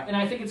 whoa. And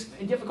I think it's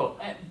difficult,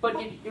 but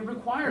it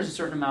requires a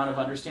certain amount of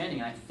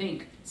understanding, and I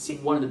think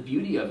one of the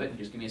beauty of it,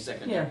 just give me a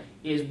second,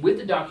 is with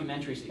the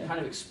documentaries, kind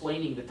of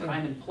explaining the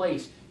time and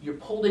place, you're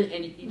pulled in,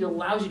 and it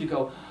allows you to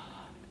go,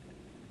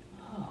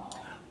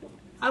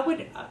 I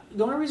would.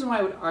 The only reason why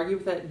I would argue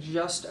with that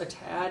just a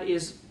tad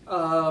is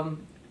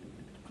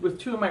with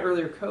two of my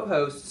earlier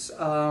co-hosts,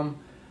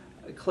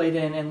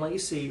 Clayton and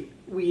Lacey.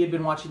 We had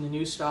been watching the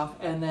new stuff,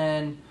 and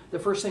then the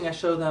first thing I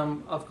showed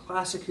them of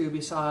Classic Who,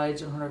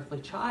 besides An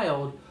Unearthly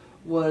Child,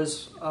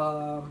 was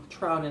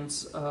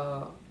Troughton's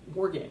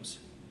War Games,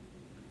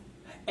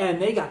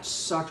 and they got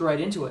sucked right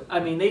into it.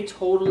 I mean, they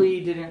totally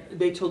didn't.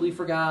 They totally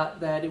forgot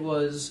that it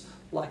was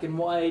black and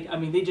white. I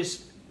mean, they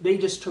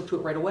just took to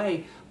it right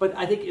away. But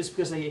I think it's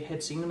because they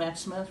had seen the Matt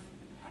Smith,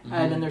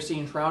 and then they're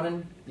seeing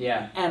Troughton.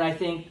 Yeah. And I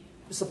think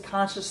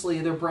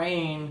subconsciously their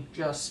brain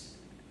just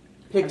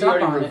picked Have you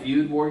up on already it.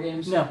 reviewed War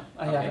Games? No,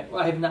 I haven't.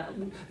 I have not.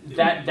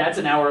 That's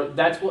an hour.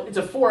 It's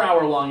a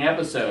 4-hour long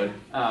episode,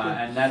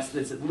 and that's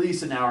at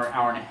least an hour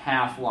and a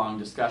half long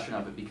discussion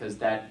of it because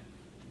that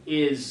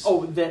is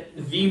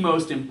the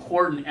most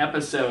important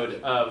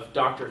episode of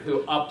Doctor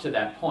Who up to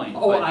that point.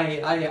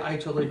 I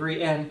totally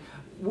agree, and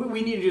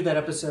we need to do that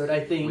episode. I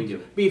think We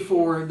do.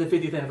 before the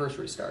 50th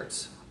anniversary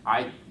starts.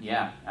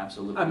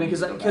 Absolutely. I mean,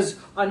 because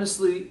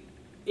honestly,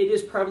 it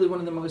is probably one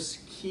of the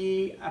most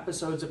key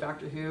episodes of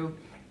Doctor Who,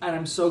 and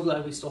I'm so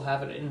glad we still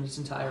have it in its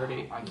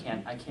entirety. I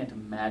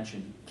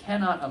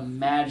cannot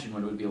imagine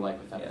what it would be like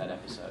without that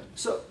episode.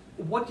 So,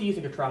 what do you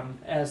think of Troughton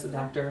as the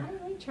Doctor?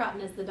 I like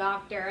Troughton as the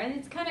Doctor, and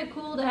it's kind of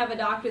cool to have a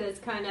Doctor that's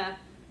kind of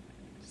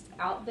just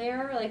out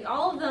there. Like,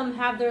 all of them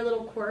have their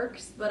little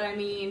quirks, but I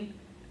mean,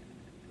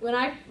 when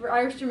I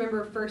just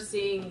remember first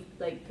seeing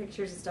like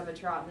pictures and stuff of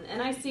Troughton,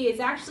 and I see it's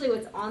actually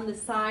what's on the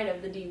side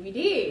of the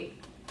DVD.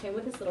 Okay,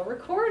 with this little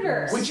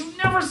recorder. Which you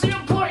never see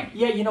him play!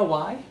 Yeah, you know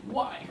why?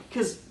 Why?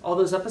 Because all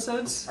those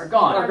episodes Are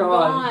gone. Are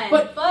gone.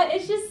 But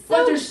it's just so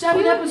But there's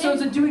 7 cute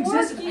episodes and that do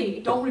exist. I quirky.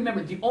 don't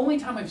remember. The only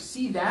time I've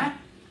seen that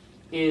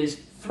is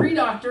 3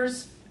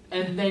 Doctors,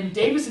 and then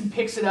Davison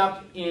picks it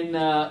up in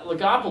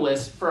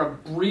Legopolis for a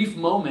brief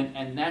moment,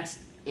 and that's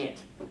it.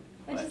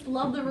 I just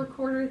love the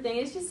recorder thing.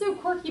 It's just so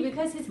quirky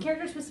because his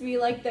character's supposed to be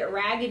like that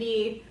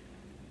raggedy,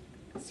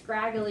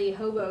 scraggly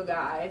hobo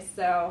guy.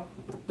 So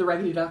the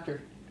Raggedy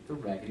Doctor. The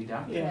Raggedy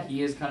Doctor. Yeah.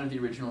 He is kind of the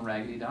original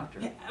Raggedy Doctor.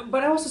 Yeah,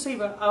 but I also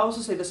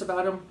say this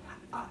about him.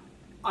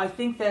 I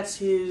think that's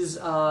his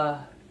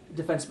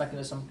defense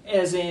mechanism.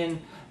 As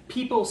in,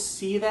 people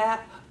see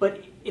that,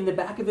 but in the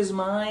back of his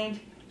mind,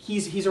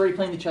 he's already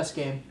playing the chess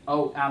game.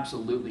 Oh,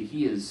 absolutely.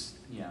 He is,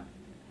 yeah.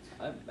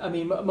 I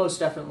mean, most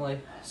definitely.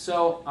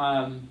 So,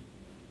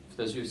 for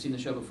those of you who've seen the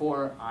show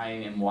before, I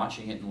am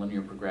watching it in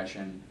linear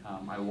progression.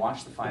 I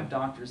watched The Five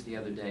Doctors the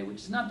other day, which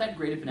is not that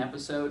great of an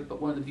episode,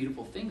 but one of the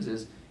beautiful things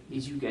is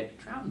you get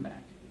Troughton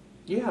back.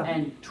 Yeah.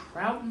 And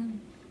Troughton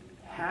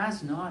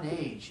has not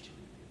aged.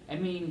 I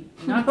mean,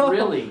 not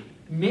really.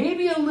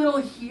 Maybe a little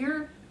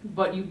here,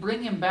 but you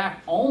bring him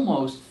back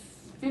almost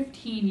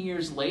 15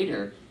 years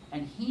later,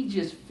 and he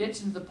just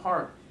fits into the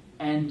part.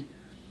 And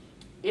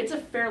it's a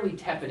fairly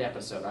tepid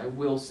episode, I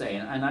will say.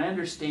 And I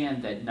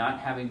understand that not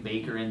having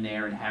Baker in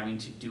there and having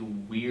to do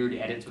weird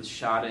edits with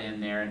Shada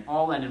in there and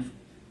all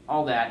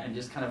that, and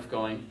just kind of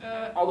going,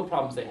 all the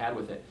problems they had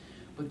with it.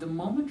 But the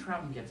moment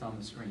Troughton gets on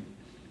the screen,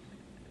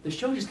 the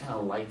show just kind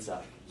of lights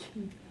up.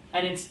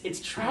 And it's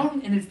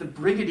Troughton and it's the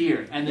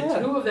Brigadier and the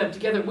two of them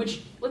together.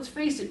 Which, let's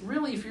face it,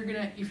 really, if you're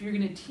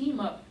gonna team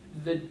up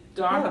the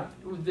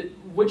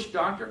witch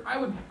doctor, I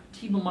would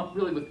team them up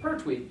really with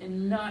Pertwee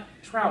and not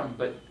Troughton.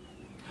 But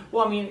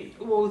well, I mean,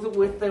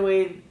 with the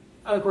way,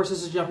 of course,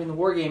 this is jumping the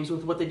war games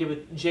with what they did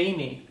with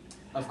Jamie.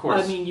 Of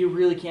course, I mean, you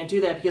really can't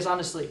do that because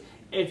honestly,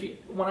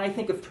 when I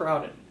think of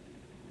Troughton,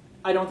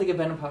 I don't think of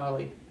Ben and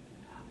Polly.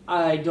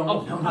 I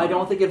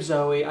don't think of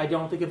Zoe. I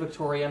don't think of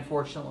Victoria.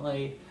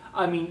 Unfortunately,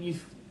 I mean,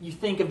 you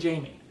think of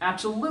Jamie.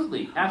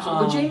 Absolutely.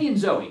 Well, Jamie and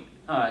Zoe,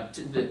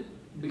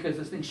 because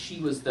I think she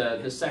was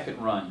the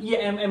second run. Yeah,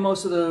 and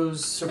most of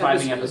those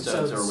surviving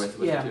episodes are with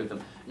the two of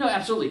them. No,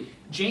 absolutely.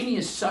 Jamie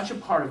is such a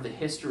part of the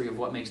history of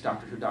what makes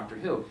Doctor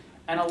Who.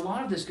 And a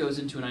lot of this goes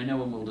into, and I know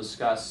when we'll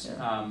discuss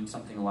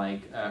something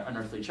like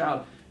Unearthly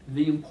Child,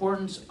 the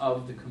importance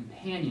of the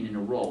companion in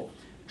a role.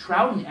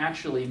 Troughton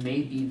actually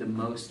may be the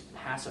most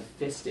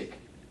pacifistic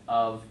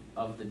of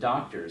the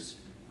Doctors,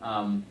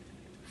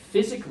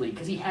 physically,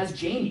 because he has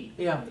Jamie.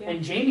 Yeah.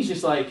 And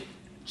Jamie's like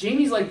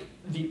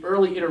the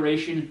early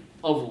iteration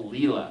of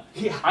Leela.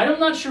 Yeah. I'm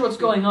not sure what's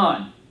going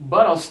on,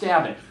 but I'll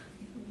stab it.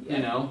 You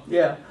know?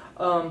 Yeah.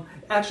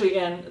 Actually,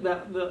 and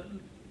I'm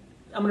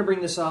going to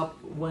bring this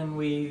up when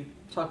we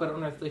talk about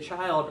Unearthly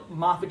Child.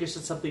 Moffat just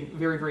said something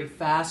very, very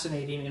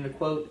fascinating in a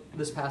quote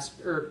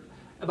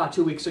about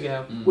 2 weeks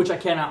ago, which I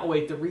cannot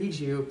wait to read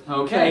you.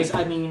 Okay. Because,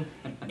 I mean,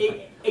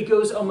 it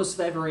goes almost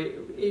to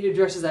it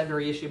addresses that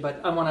very issue, but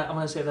I want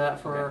to save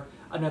that for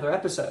another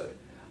episode.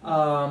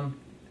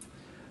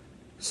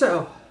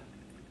 So,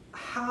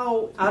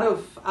 how out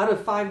of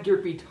 5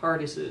 derpy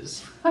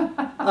TARDISes,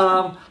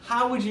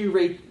 how would you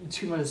rate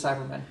Tomb of the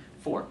Cybermen?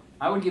 4.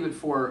 I would give it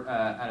 4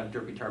 out of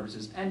derpy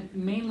TARDISes, and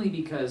mainly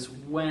because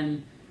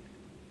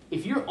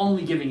if you're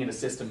only giving it a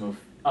system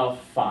of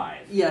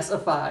 5. Yes, a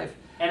 5.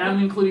 And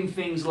I'm including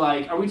things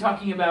like, are we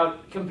talking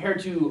about compared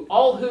to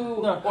All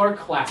Who or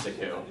Classic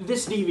Who?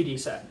 This DVD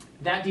set.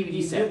 That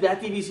DVD set.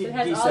 That DVD set. It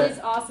has all these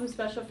awesome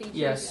special features.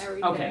 Yes.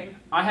 Everything. Okay.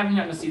 I haven't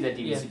gotten to see that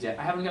DVD set yet.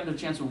 I haven't gotten a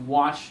chance to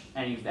watch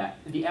any of that.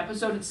 The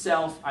episode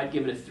itself, I'd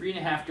give it a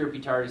 3.5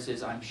 derpy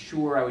TARDISes. I'm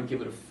sure I would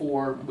give it a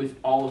 4 with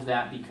all of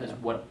that because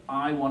what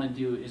I want to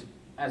do is,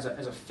 as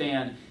a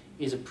fan,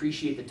 is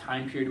appreciate the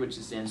time period which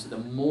it's in. So the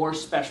more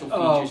special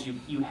features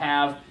you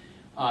have,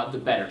 the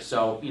better.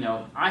 So,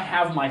 I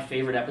have my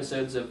favorite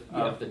episodes of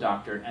The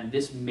Doctor, and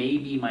this may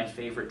be my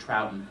favorite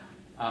Troughton,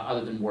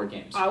 other than War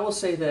Games. I will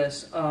say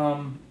this.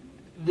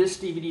 This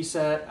DVD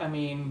set, I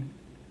mean...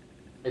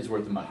 It's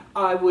worth the money.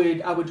 I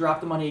would drop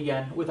the money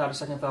again, without a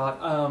second thought.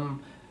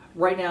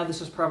 Right now,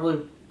 this is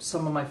probably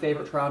some of my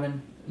favorite Troughton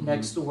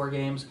next to War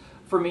Games.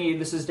 For me,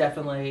 this is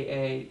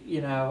definitely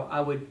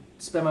I would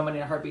spend my money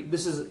in a heartbeat.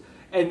 This is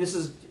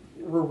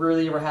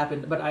really ever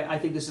happened, but I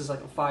think this is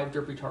like a 5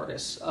 derpy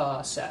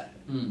TARDIS set.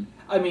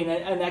 I mean,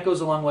 and that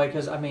goes a long way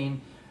because I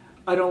mean,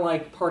 I don't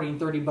like parting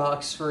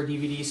 $30 for a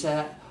DVD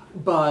set,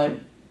 but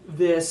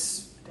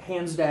this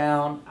hands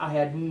down, I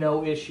had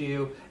no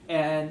issue.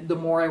 And the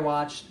more I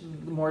watched,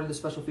 the more of the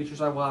special features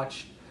I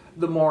watched,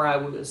 the more I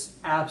was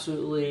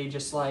absolutely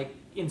just like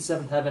in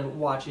seventh heaven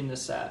watching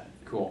this set.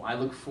 Cool. I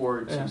look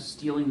forward to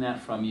stealing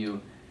that from you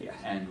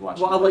and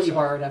watching. Well, I'll let you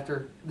borrow it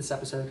after this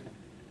episode.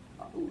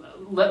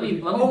 Let me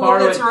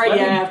borrow that's it.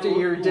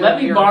 right.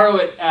 Let me borrow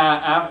it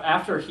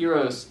after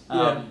Heroes.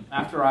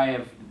 After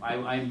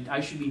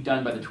I should be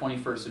done by the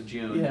 21st of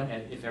June.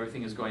 If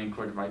everything is going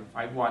according to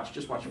I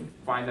just watched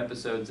 5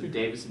 episodes of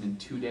Davison in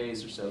 2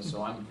 days or so.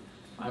 So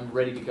I'm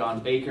ready to go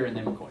on Baker and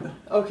then McCoy.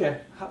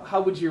 Okay.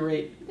 How would you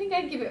rate? I think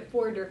I'd give it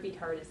 4 derpy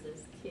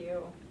TARDISes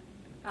too,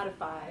 out of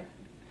 5.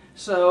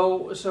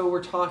 So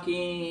we're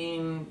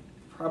talking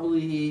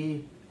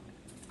probably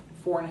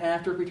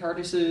 4.5 derpy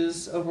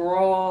TARDISes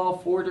overall,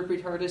 4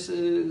 derpy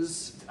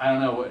TARDISes. I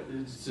don't know.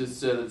 It's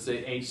just let's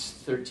say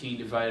H13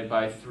 divided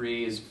by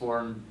 3 is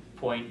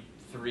 4.3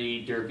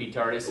 3 derpy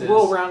TARDISes.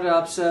 We'll round it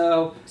up.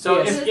 So if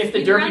the If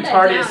you derpy round that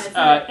down, it's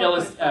not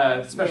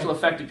TARDIS special Yeah.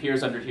 effect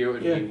appears under here, it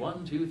would Yeah. be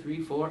 1, 2, 3,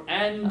 4,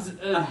 and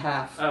a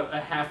half. a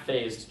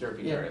half-phased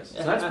derpy Yeah. TARDIS.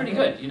 So that's pretty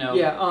good,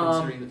 Yeah,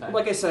 considering the time.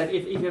 like I said,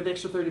 if you have the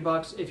extra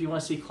 $30, if you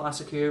want to see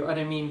Classic Who, and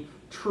I mean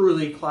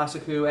truly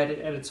Classic Who at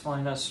its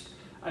finest,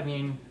 I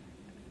mean,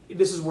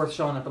 this is worth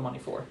shelling out the money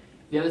for.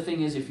 The other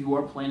thing is, if you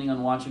are planning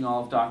on watching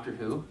all of Doctor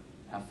Who,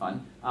 have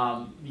fun.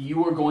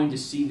 You are going to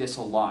see this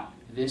a lot.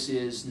 This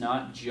is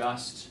not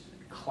just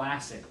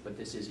classic, but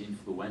this is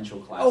influential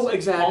classic. Oh,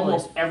 exactly.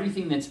 Almost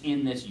everything that's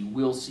in this you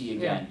will see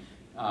again,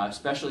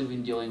 especially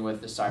when dealing with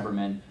the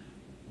Cybermen.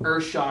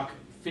 Earthshock,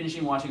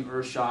 finishing watching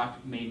Earthshock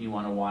made me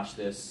want to watch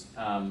this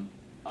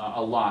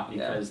a lot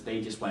because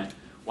they just went,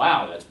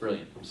 wow, that's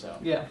brilliant. So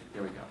Yeah.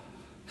 here we go.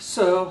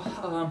 So,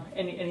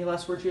 any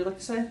last words you'd like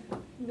to say?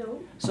 No.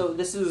 So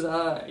this is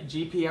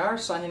GPR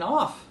signing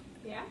off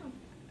Yeah.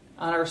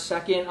 on our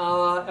second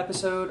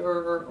episode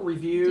or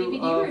review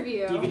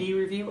DVD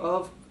review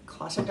of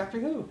classic Doctor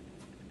Who.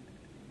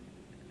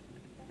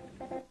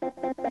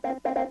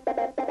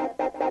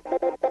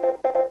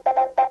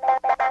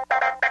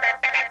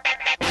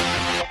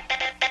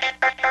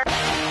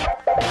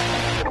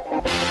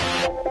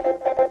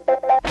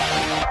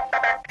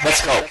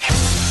 Let's go.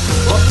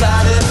 We're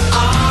planning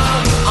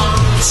on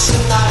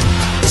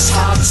tonight. It's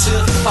hard to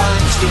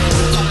find you.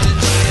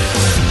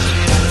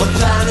 We're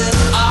planning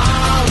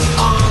on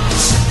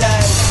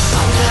today.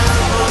 I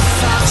never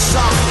felt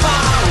so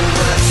far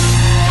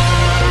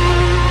away.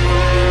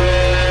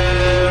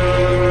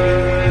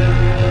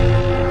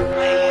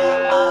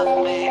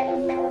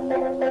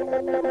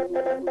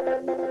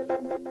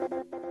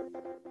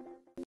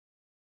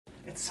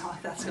 It's not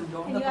like that's going to go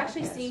in Can the you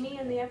actually podcast. see me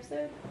in the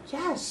episode?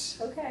 Yes.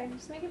 Okay,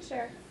 just making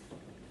sure.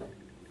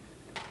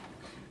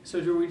 So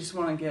do we just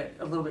want to get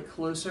a little bit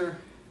closer,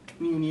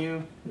 me and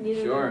you?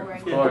 Neither Sure, of them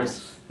of wearing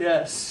course.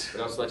 Yes.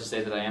 I'd also like to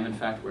say that I am, in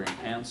fact, wearing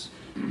pants.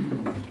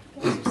 You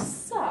guys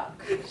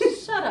suck.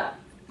 Shut up.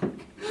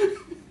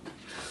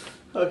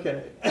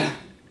 Okay.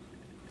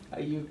 Are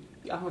you?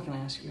 I'm not going to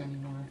ask you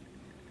anymore.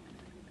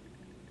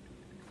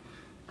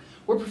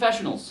 We're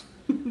professionals.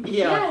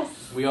 Yeah.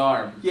 Yes. We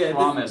are. Yeah,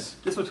 Promise.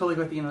 This will totally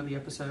go at the end of the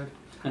episode.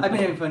 I've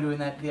been having fun doing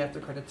that, the after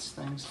credits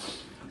things.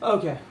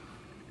 Okay.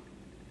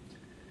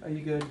 Are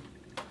you good?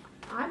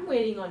 I'm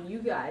waiting on you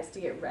guys to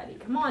get ready.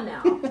 Come on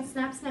now.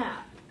 Snap,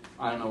 snap.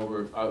 I don't know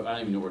what I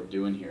don't even know what we're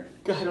doing here.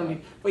 God, I don't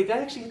need. Wait, did I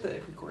actually hit the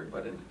record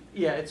button?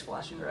 Yeah, it's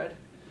flashing red.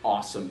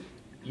 Awesome.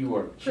 You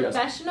are just...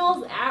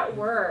 Professionals at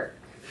work.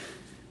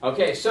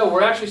 Okay, so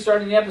we're actually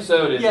starting the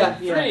episode in Yeah,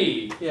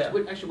 3. yeah.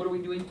 Actually, what are we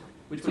doing?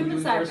 Which one are we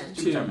Two doing first?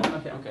 Cybermen. Two. Cybermen.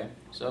 Okay. Okay.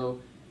 So,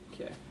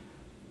 Okay.